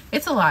release.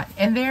 It's a lot,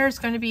 and there's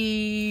going to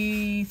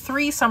be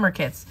 3 summer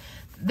kits.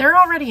 They're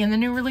already in the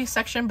new release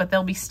section, but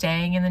they'll be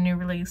staying in the new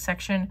release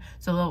section,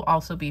 so they'll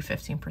also be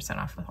 15%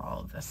 off with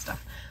all of this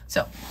stuff.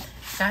 So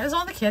that is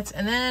all the kits,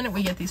 and then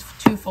we get these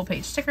 2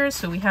 full-page stickers.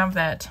 So we have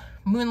that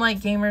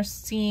Moonlight Gamer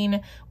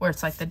scene where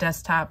it's like the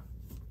desktop,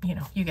 you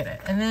know, you get it.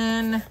 And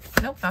then,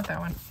 nope, not that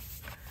one.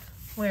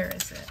 Where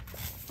is it?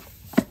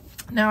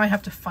 Now I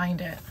have to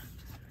find it.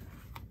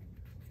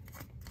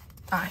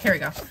 Ah, here we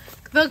go.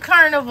 The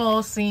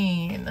carnival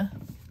scene.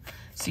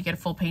 So you get a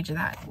full page of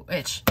that,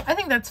 which I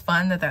think that's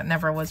fun that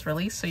never was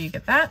released. So you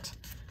get that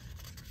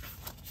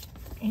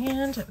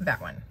and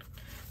that one.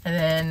 And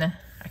then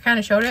I kind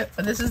of showed it,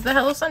 but this is the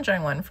Hello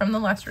Sunshine one from the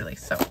last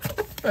release. So,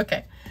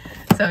 okay.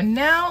 So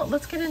now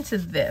let's get into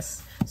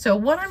this. So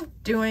what I'm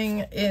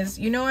doing is,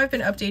 you know, I've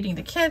been updating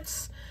the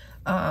kits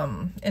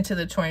into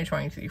the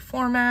 2023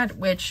 format,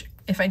 which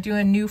if I do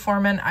a new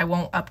format, I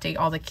won't update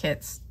all the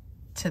kits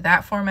to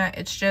that format.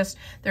 It's just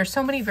there's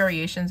so many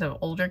variations of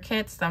older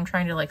kits that I'm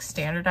trying to like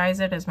standardize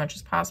it as much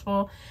as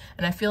possible,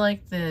 and I feel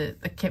like the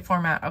kit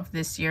format of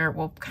this year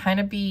will kind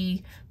of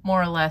be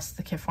more or less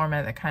the kit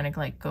format that kind of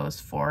like goes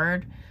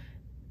forward.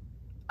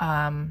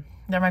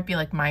 There might be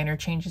like minor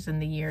changes in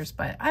the years,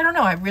 but I don't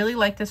know, I really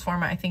like this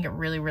format. I think it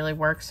really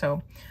works,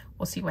 so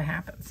we'll see what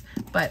happens.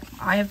 But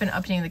I have been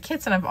updating the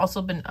kits, and I've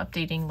also been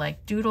updating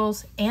like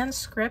doodles and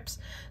scripts.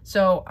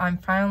 So I'm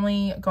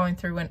finally going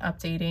through and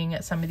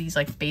updating some of these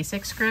like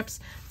basic scripts.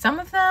 Some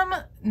of them,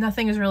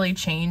 nothing has really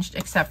changed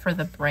except for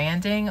the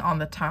branding on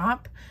the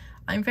top.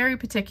 I'm very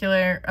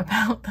particular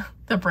about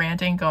the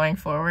branding going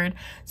forward.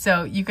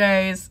 So you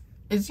guys,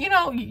 is, you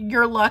know,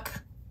 your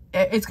luck.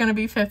 It's going to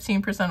be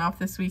 15% off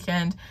this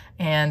weekend,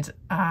 and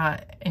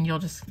you'll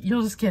just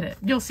get it.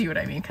 You'll see what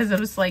I mean, because it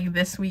was like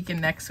this week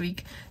and next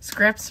week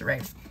scripts,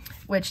 right?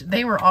 Which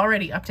they were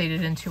already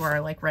updated into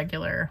our like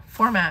regular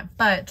format,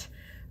 but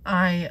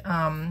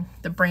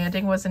the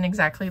branding wasn't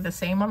exactly the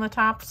same on the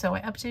top, so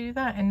I updated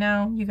that, and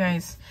now you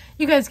guys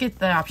get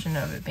the option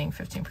of it being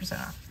 15%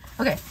 off.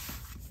 Okay,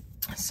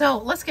 so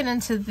let's get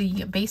into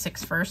the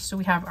basics first. So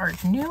we have our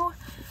new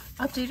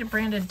updated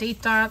branded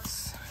date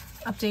dots.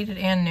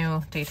 Updated and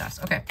new date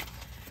dots. Okay,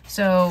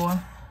 so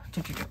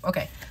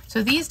okay,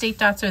 so these date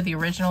dots are the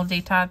original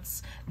date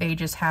dots. They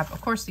just have,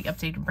 of course, the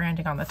updated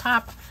branding on the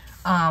top.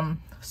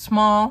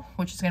 Small,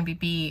 which is going to be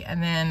B,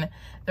 and then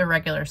the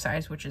regular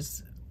size, which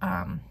is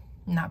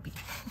not B,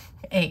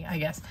 A, I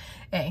guess,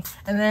 A.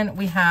 And then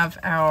we have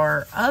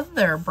our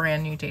other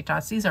brand new date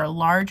dots. These are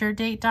larger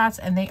date dots,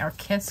 and they are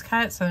kiss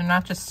cut, so they're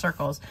not just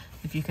circles.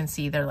 If you can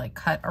see, they're like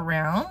cut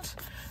around.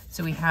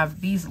 So we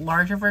have these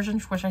larger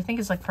versions, which I think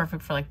is like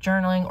perfect for like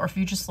journaling, or if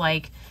you just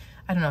like,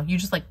 I don't know, you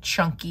just like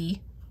chunky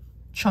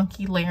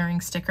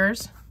layering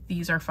stickers.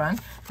 These are fun.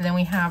 And then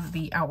we have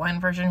the outline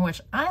version,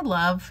 which I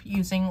love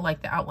using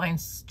like the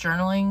outlines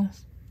journaling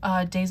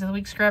days of the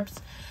week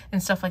scripts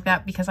and stuff like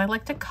that, because I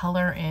like to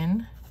color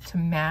in to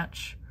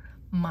match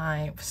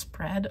my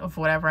spread of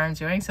whatever I'm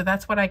doing. So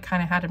that's what I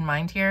kind of had in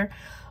mind here.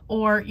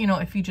 Or, you know,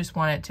 if you just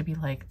want it to be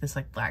like this,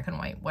 like black and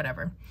white,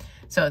 whatever.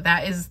 So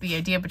that is the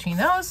idea between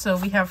those. So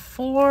we have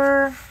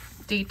 4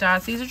 date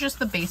dots. These are just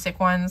the basic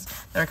ones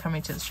that are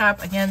coming to the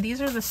shop. Again, these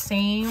are the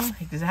same,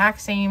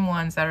 exact same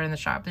ones that are in the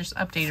shop. There's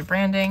updated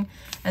branding,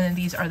 and then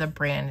these are the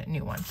brand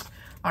new ones.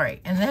 All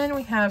right, and then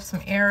we have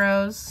some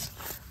arrows.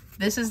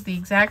 This is the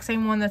exact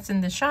same one that's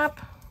in the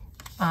shop,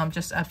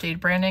 just updated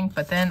branding,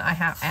 but then I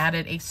have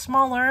added a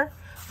smaller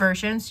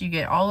version, so you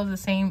get all of the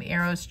same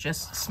arrows,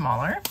 just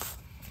smaller.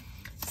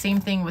 Same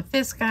thing with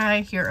this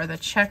guy. Here are the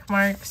check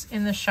marks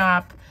in the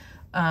shop.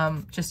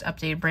 Just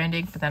updated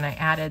branding, but then I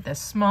added this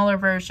smaller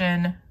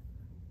version.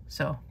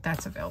 So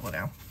that's available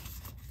now.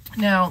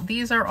 Now,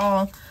 these are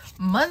all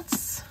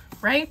months,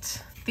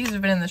 right? These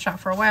have been in the shop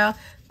for a while.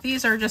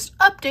 These are just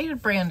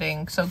updated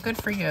branding. So good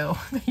for you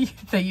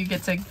that you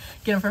get to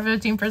get them for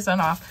 15%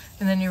 off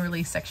in the new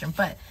release section.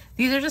 But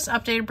these are just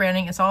updated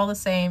branding. It's all the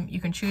same. You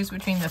can choose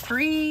between the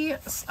 3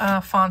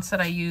 fonts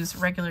that I use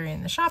regularly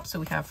in the shop. So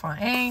we have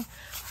font A,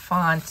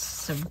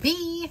 font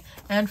B,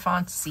 and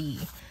font C.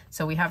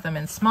 So we have them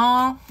in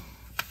small.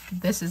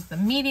 This is the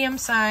medium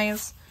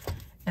size.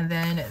 And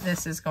then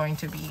this is going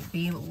to be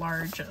the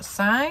large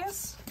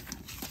size.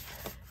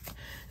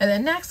 And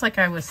then next, like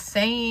I was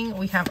saying,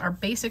 we have our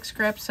basic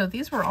scripts. So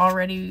these were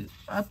already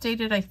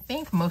updated. I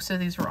think most of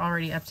these were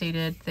already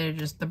updated. They're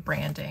just the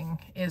branding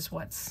is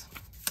what's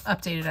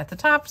updated at the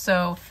top.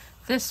 So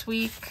this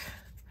week,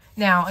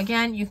 now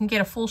again, you can get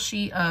a full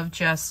sheet of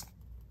just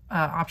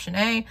option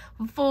A,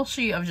 a full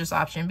sheet of just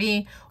option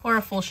B, or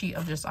a full sheet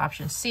of just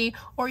option C,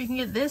 or you can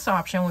get this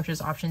option, which is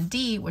option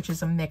D, which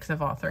is a mix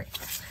of all 3.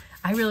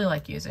 I really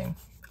like using.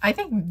 I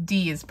think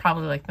D is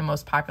probably like the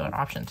most popular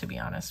option, to be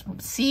honest.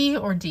 C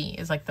or D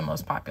is like the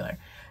most popular.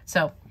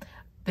 So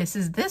this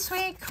is this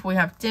week. We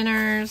have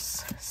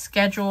dinners,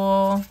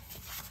 schedule,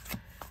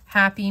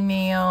 happy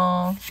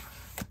meal,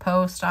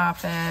 post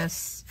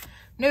office,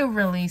 new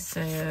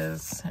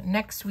releases,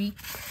 next week,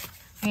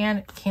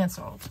 and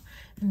canceled.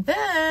 And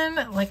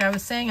then, like I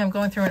was saying, I'm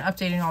going through and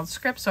updating all the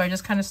scripts. So I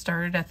just kind of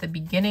started at the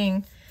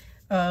beginning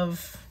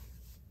of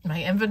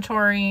my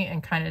inventory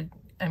and kind of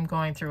am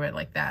going through it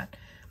like that.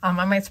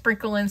 I might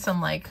sprinkle in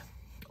some like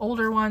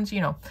older ones,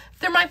 you know,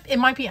 it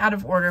might be out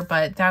of order,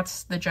 but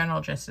that's the general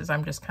gist is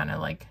I'm just kind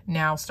of like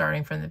now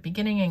starting from the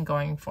beginning and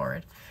going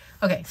forward.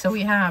 Okay, so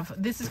we have,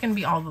 this is going to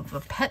be all of the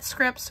pet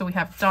scripts. So we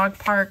have dog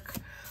park,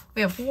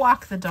 we have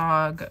walk the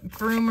dog,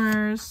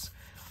 groomers,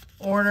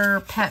 order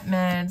pet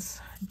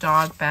meds,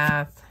 dog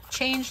bath,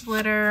 change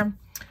litter,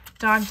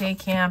 dog day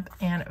camp,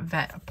 and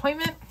vet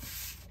appointment.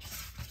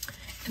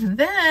 And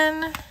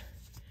then,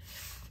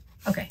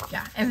 okay,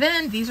 yeah. And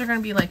then these are going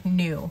to be like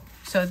new.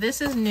 So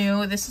this is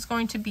new. This is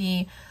going to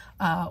be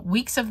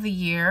weeks of the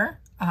year.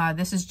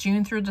 This is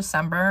June through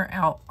December.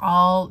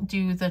 I'll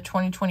do the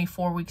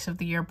 2024 weeks of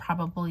the year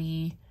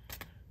probably,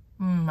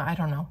 I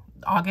don't know,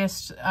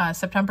 August,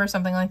 September,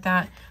 something like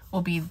that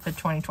will be the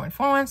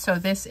 2024 one. So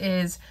this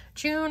is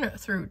June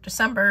through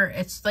December.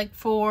 It's like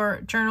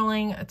for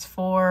journaling. It's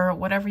for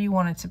whatever you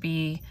want it to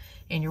be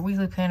in your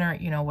weekly planner,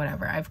 you know,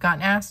 whatever. I've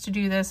gotten asked to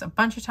do this a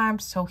bunch of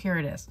times, so here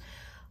it is.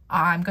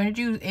 I'm going to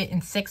do it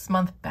in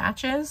 6-month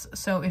batches.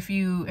 So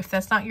if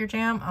that's not your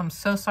jam, I'm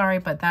so sorry,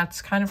 but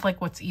that's kind of like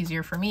what's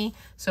easier for me.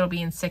 So it'll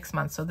be in 6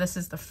 months. So this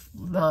is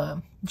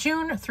the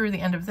June through the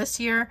end of this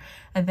year.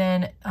 And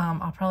then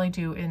I'll probably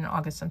do in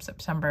August and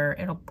September.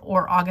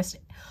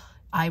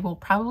 I will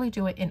probably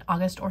do it in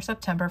August or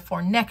September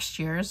for next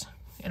year's.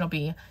 It'll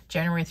be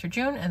January through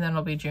June, and then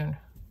it'll be June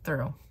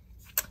through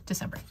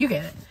December. You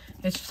get it.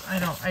 It's just,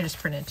 I just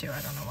printed 2. I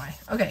don't know why.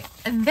 Okay.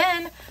 And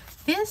then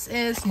this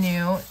is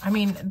new. I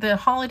mean, the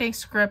holiday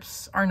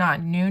scripts are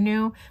not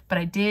new, but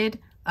I did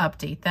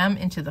update them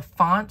into the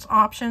font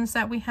options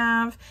that we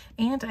have.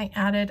 And I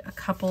added a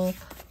couple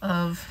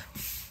of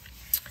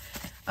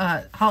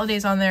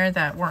holidays on there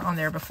that weren't on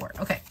there before.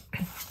 Okay.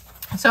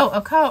 So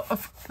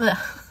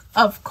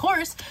of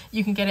course,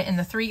 you can get it in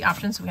the 3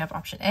 options. So we have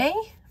option A,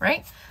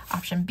 right?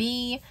 Option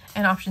B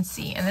and option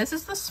C. And this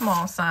is the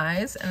small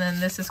size. And then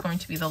this is going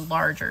to be the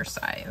larger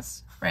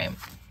size, right?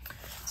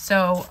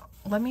 So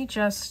let me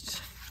just,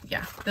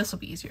 yeah, this will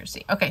be easier to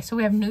see. Okay, so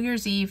we have New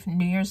Year's Eve,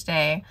 New Year's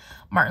Day,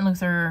 Martin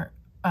Luther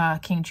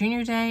King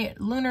Jr. Day,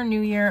 Lunar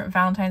New Year,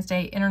 Valentine's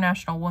Day,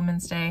 International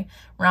Women's Day,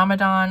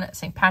 Ramadan,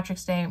 St.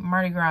 Patrick's Day,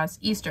 Mardi Gras,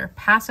 Easter,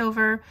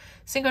 Passover,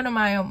 Cinco de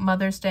Mayo,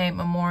 Mother's Day,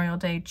 Memorial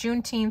Day,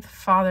 Juneteenth,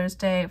 Father's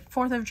Day,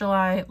 4th of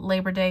July,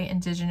 Labor Day,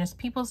 Indigenous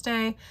Peoples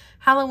Day,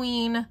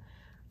 Halloween,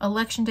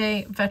 Election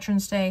Day,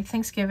 Veterans Day,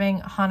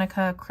 Thanksgiving,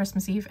 Hanukkah,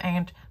 Christmas Eve,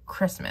 and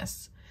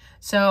Christmas.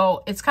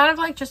 So it's kind of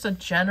like just a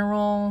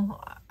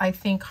general, I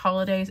think,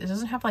 holidays. It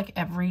doesn't have like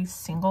every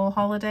single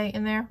holiday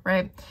in there,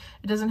 right?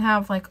 It doesn't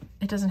have like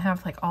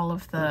all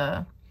of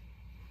the,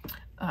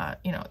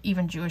 you know,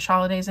 even Jewish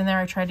holidays in there.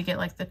 I tried to get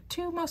like the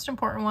 2 most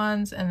important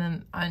ones, and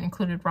then I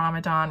included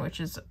Ramadan, which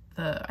is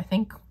I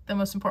think the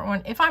most important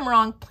one. If I'm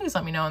wrong, please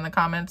let me know in the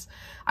comments.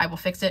 I will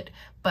fix it.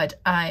 But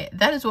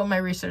that is what my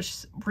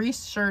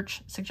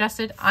research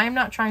suggested. I'm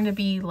not trying to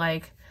be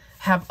like,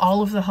 have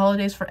all of the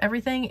holidays for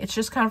everything. It's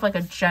just kind of like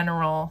a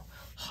general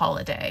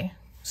holiday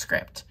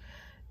script.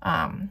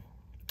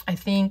 I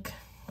think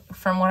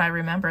from what I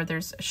remember,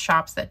 there's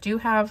shops that do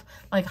have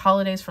like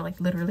holidays for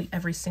like literally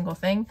every single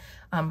thing.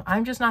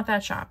 I'm just not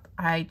that shop.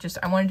 I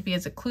wanted to be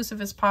as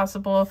inclusive as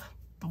possible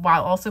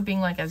while also being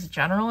like as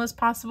general as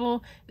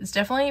possible. It's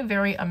definitely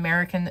very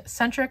American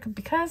centric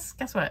because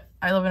guess what?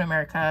 I live in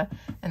America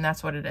and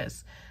that's what it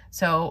is.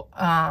 So,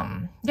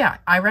 yeah,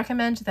 I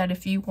recommend that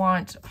if you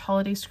want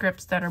holiday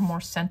scripts that are more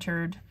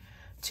centered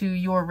to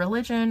your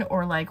religion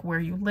or like where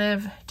you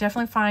live,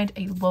 definitely find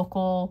a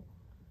local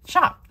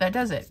shop that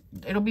does it.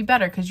 It'll be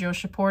better because you're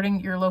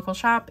supporting your local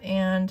shop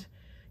and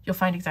you'll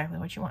find exactly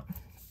what you want.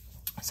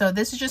 So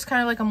this is just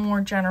kind of like a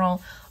more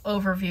general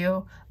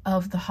overview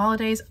of the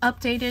holidays,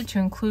 updated to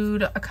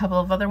include a couple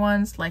of other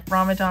ones like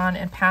Ramadan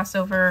and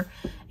Passover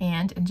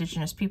and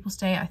Indigenous Peoples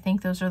Day. I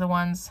think those are the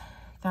ones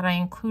that I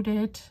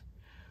included.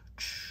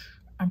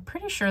 I'm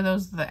pretty sure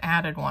those are the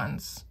added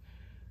ones,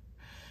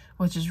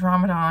 which is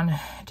Ramadan,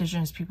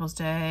 Indigenous Peoples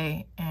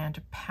Day,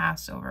 and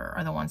Passover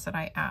are the ones that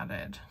I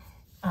added.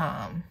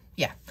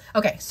 Yeah.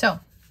 Okay, so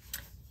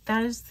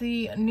that is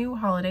the new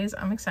holidays.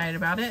 I'm excited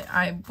about it.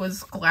 I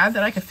was glad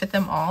that I could fit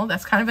them all.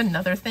 That's kind of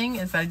another thing,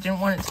 is that I didn't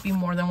want it to be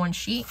more than one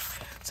sheet.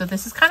 So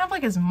this is kind of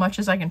like as much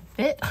as I can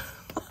fit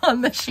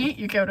on the sheet.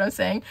 You get what I'm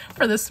saying?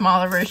 For the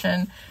smaller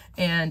version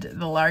and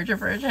the larger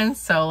version.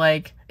 So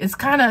like, it's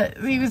kind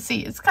of, you can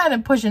see, it's kind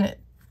of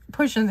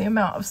pushing the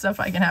amount of stuff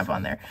I can have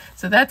on there.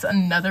 So that's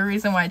another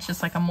reason why it's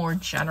just like a more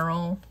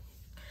general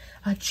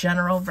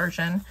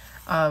version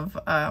of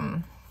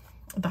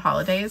the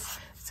holidays.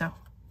 So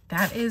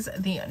that is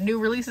the new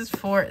releases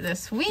for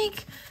this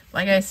week.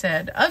 Like I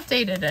said,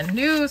 updated and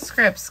new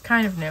scripts,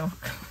 kind of new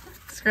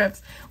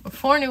scripts with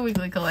 4 new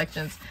weekly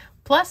collections,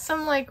 plus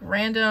some like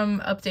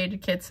random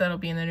updated kits that'll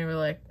be in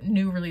the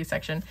new release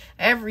section.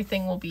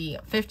 Everything will be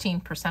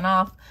 15%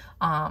 off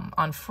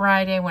on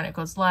Friday when it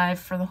goes live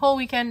for the whole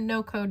weekend.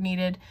 No code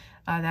needed.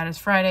 That is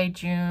Friday,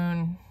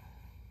 June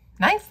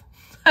 9th.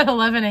 At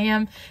 11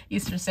 a.m.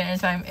 Eastern Standard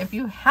Time. If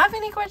you have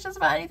any questions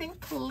about anything,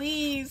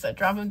 please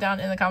drop them down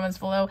in the comments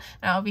below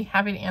and I'll be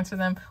happy to answer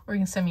them, or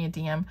you can send me a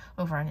DM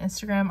over on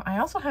Instagram. I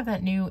also have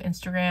that new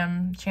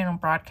Instagram channel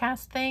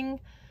broadcast thing,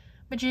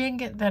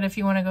 majig, that if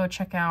you want to go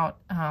check out,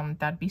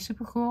 that'd be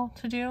super cool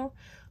to do.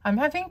 I'm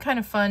having kind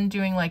of fun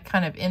doing like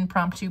kind of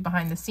impromptu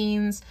behind the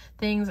scenes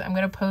things. I'm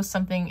going to post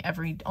something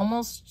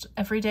almost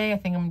every day.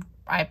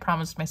 I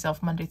promised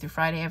myself Monday through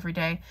Friday every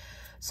day.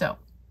 So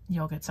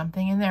you'll get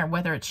something in there,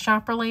 whether it's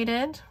shop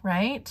related,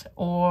 right?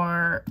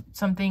 Or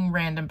something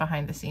random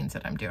behind the scenes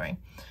that I'm doing.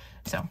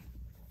 So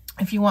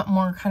if you want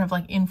more kind of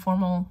like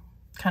informal,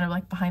 kind of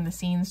like behind the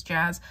scenes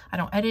jazz, I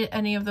don't edit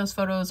any of those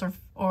photos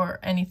or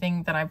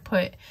anything that I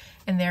put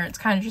in there. It's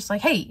kind of just like,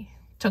 hey,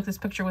 took this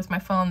picture with my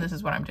phone. This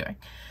is what I'm doing.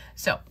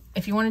 So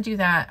if you want to do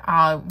that,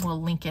 I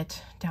will link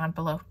it down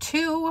below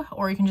too,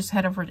 or you can just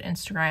head over to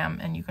Instagram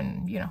and you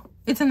can,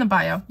 it's in the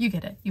bio. You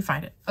get it. You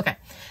find it. Okay.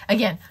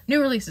 Again,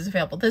 new releases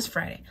available this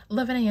Friday,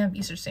 11 a.m.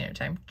 Eastern Standard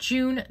Time,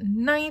 June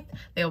 9th.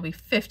 They will be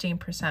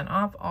 15%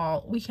 off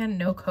all weekend.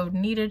 No code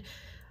needed.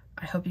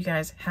 I hope you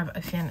guys have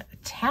a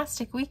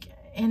fantastic week.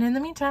 And in the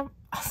meantime,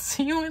 I'll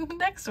see you in the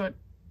next one.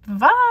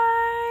 Bye.